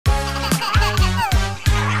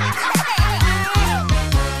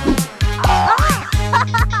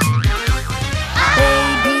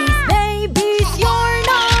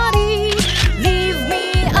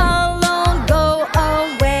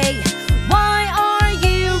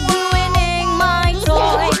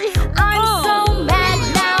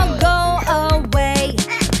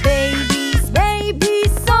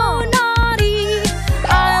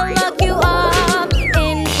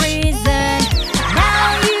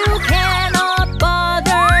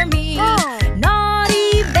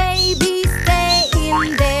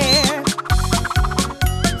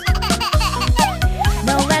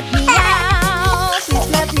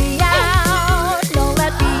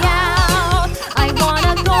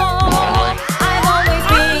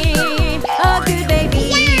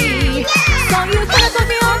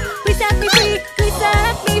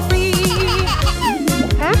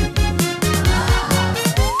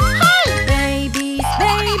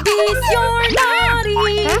babies, you're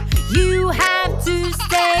naughty. You have to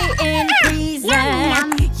stay in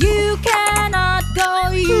prison. You cannot go,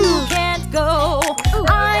 you can't go.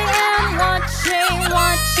 I am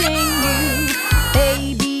watching you.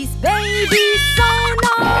 Babies, babies, so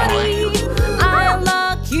naughty. I'll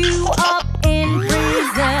lock you up in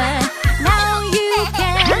prison. Now you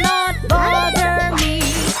cannot bother me.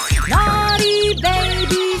 Naughty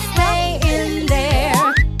babies, stay in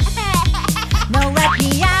there. No, let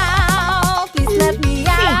me out. Please let me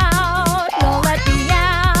out. No, let me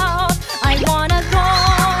out. I wanna go.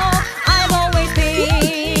 I've always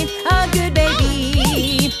been a good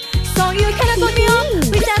baby. So you cannot put me up.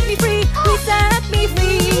 Please set me free. Please set me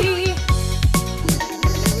free.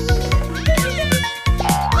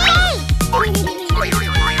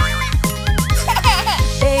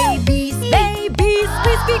 Babies, babies,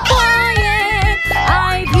 please be quiet.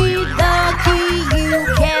 I need the key you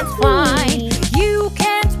can't find. You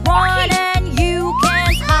can't run and you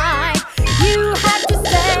can't hide. You have to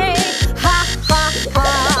say ha ha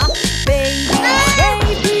ha. Babies,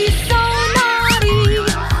 babies, so naughty.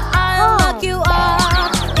 I'll lock you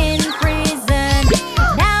up in prison.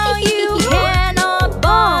 Now you cannot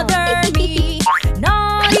bother me.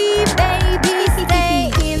 Naughty babies,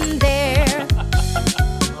 stay in there.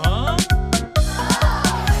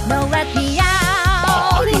 No, let me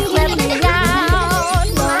out. Please let me out.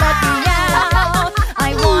 No, let me out.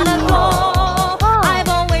 I wanna go. I've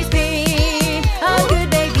always been a good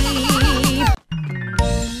baby.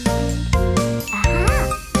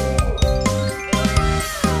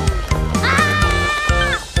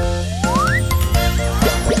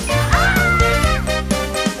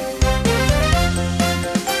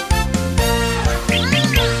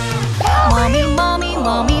 Mommy, mommy,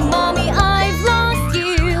 mommy, mommy, I've lost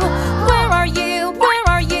you. Where are you? Where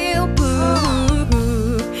are you?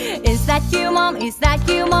 Boo. Is that you, mom? Is that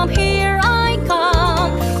you, mom? Here I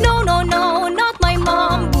come. No, no, no, not my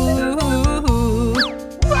mom. Boo.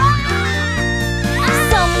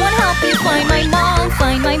 Someone help me find my mom.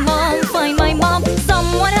 Find my mom. Find my mom.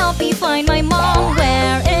 Someone help me find my mom.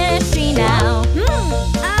 Where is she now?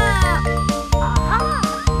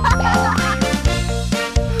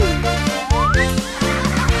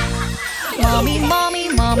 Mommy,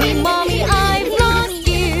 mommy, mommy, mommy, I've lost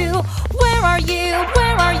you. Where are you?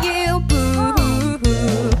 Where are you? Boo.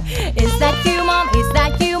 Is that you, mom? Is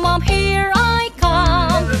that you, mom? Here I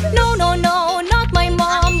come. No, no, no, not my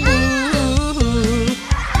mom. Boo.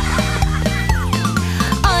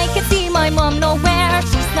 I can see my mom nowhere.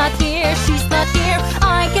 She's not here. She's not here.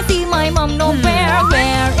 I can see my mom nowhere.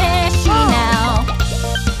 Where is she now?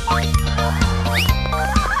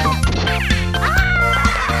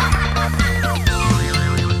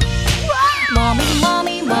 Mommy,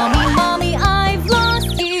 mommy, mommy, mommy, I've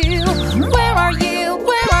lost you. Where are you?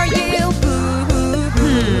 Where are you?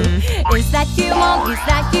 Boo. Is that you, mom? Is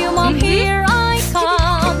that you, mom? Here I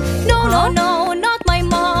come. No, no, no, not my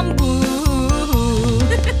mom. Boo.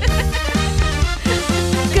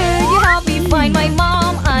 Could you help me find my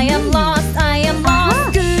mom? I am lost. I am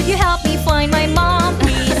lost. Could you help me find my mom?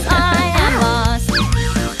 Please, I am lost.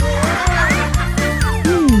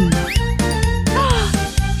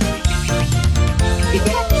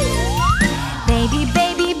 Baby,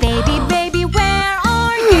 baby, baby, baby, where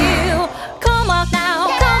are you? Come on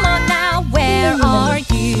now, where are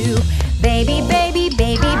you? Baby,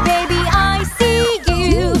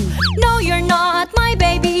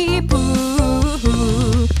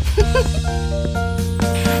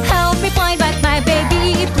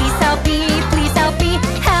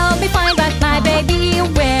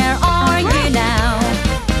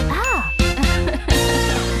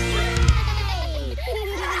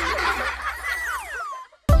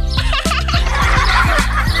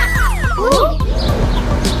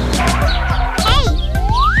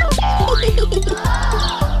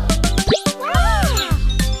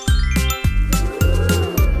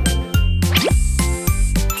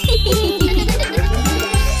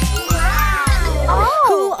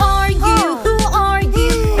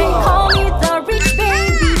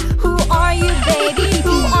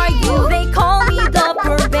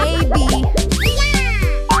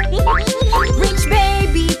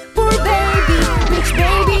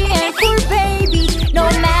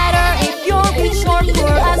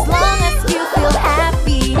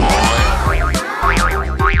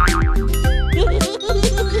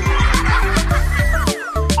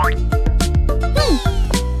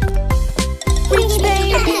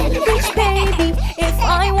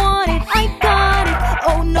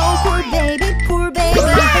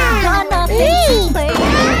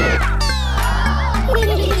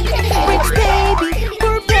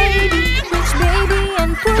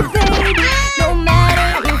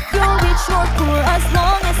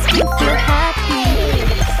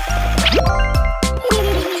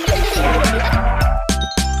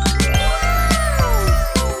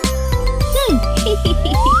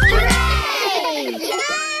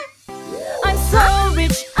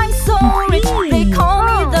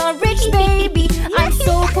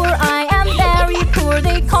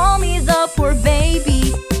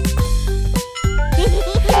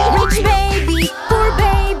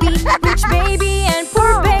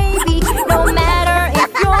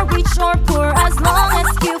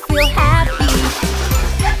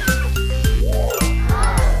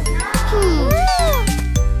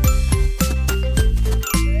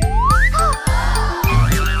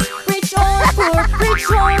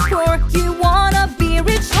 rich or poor? You wanna be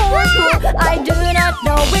rich or poor? I do not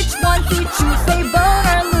know which one to choose. They both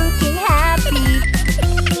are looking happy.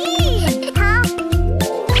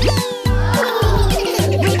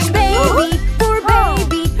 Rich baby, poor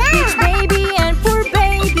baby, rich baby and poor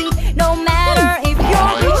baby. No matter if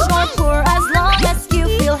you're rich or poor, as long as you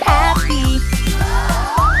feel happy.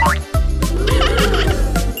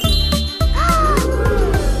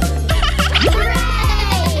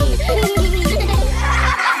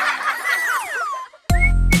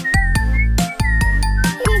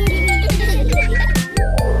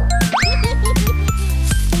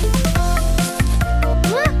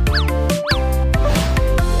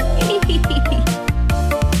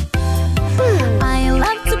 I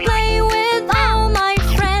love to play with all my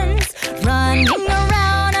friends, running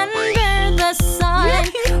around under the sun.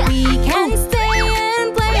 We can stay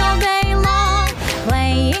and play all day long.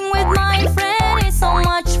 Playing with my friend is so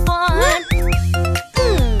much fun.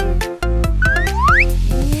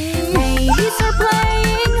 Babies are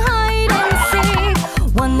playing hide and seek.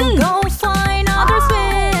 One will go find, others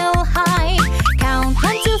will hide. Count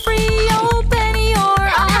 1, 2, 3, open your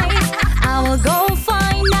eyes. I will go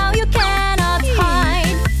find, now you cannot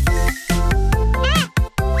hide.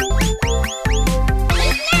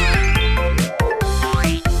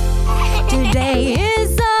 Today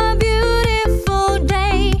is a beautiful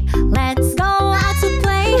day. Let's go out to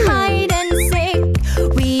play hide and seek.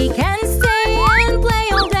 We can stay and play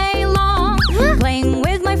all day long. Playing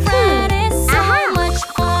with my friend is so much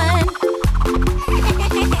fun.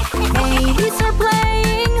 Babies are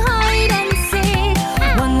playing hide and seek.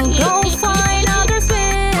 One will go find, others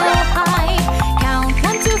will hide. Count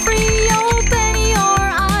 1, 2, 3, open your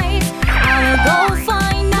eyes. I will go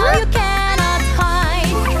find, now you cannot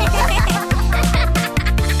hide.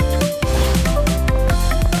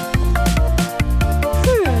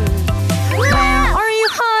 Where are you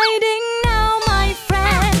hiding now, my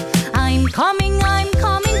friend? I'm coming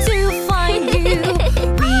to find you.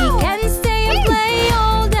 We can stay and play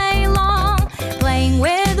all day long. Playing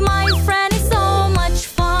with my friend is so much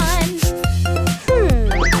fun.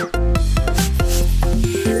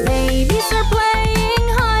 Babies are playing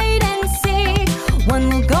hide and seek. One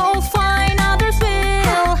will go find, others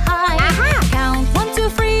will hide. Count 1, 2,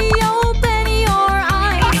 3, open your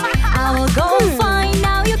eyes. I will go find,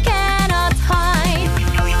 now you cannot hide.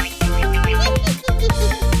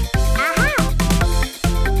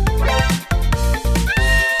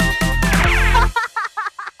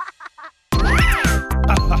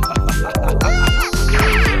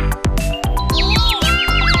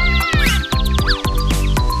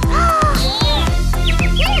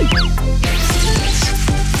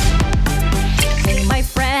 Hey my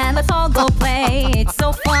friend, let's all go play. It's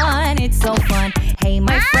so fun, it's so fun. Hey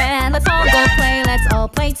my friend, let's all go play. Let's all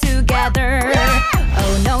play together.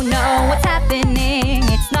 Oh no, no, what's happening?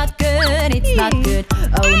 It's not good, it's not good.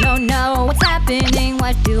 Oh no, no, what's happening?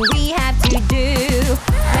 What do we have to do?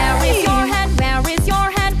 Where is your head? Where is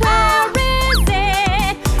your head? Where is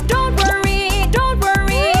it? Don't worry,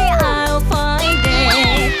 I'll find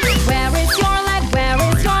it. Where is your leg? Where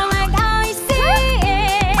is your leg? I see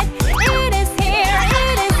it. It is here,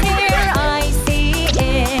 I see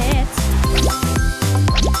it.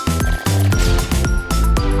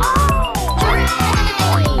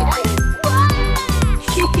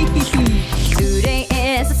 Today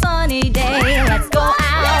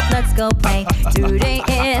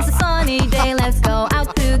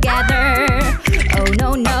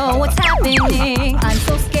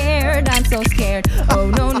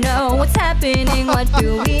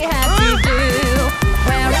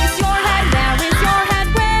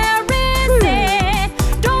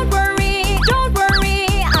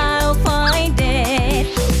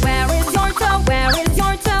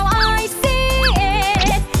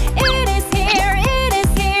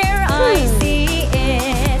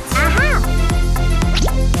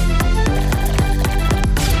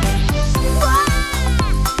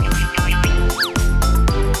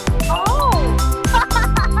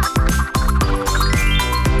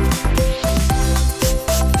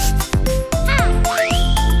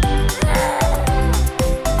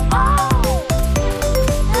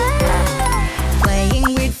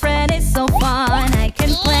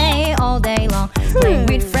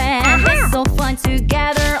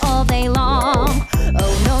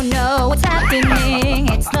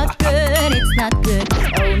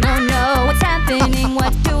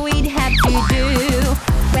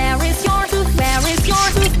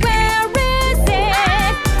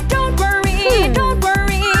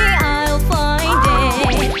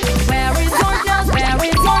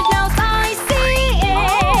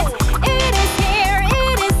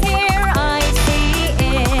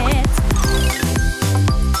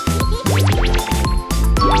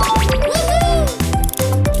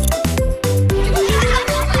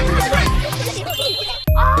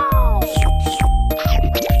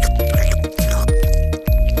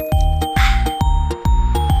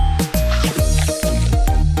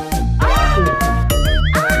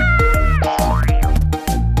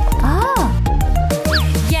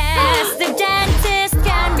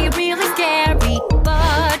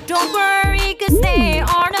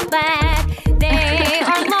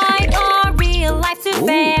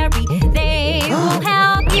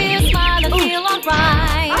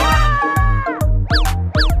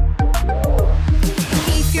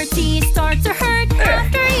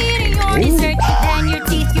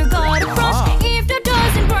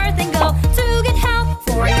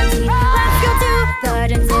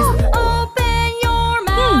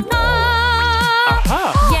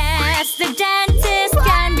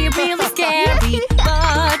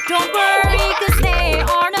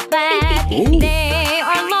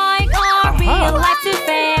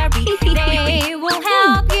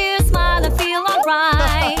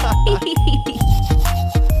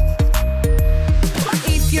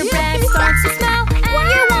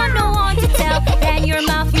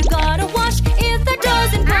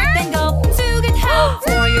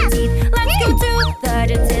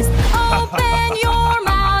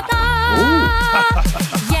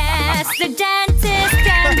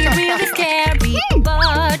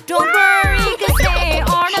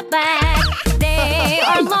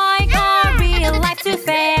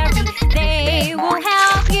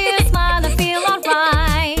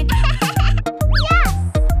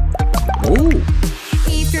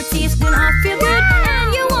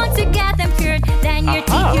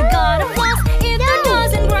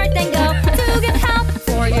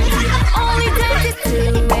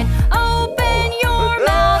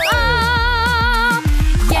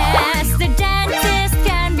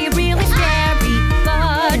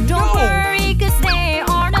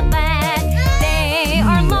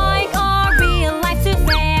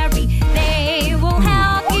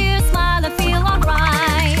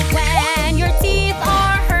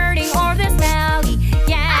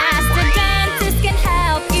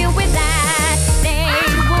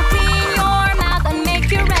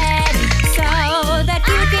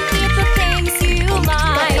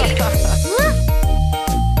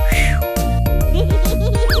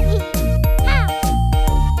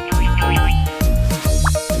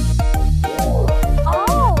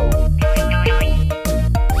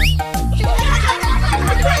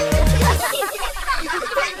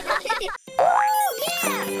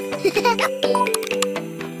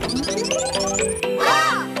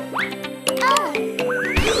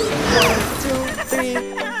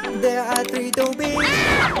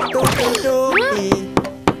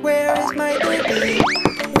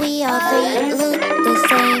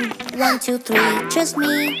 1, 2, 3, just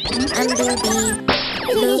me and Doobie.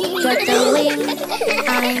 Look at the wing,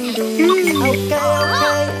 I'm Doobie.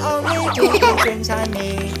 Okay, only 2 pigeons and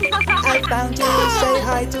me. I found you, say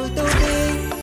hi to the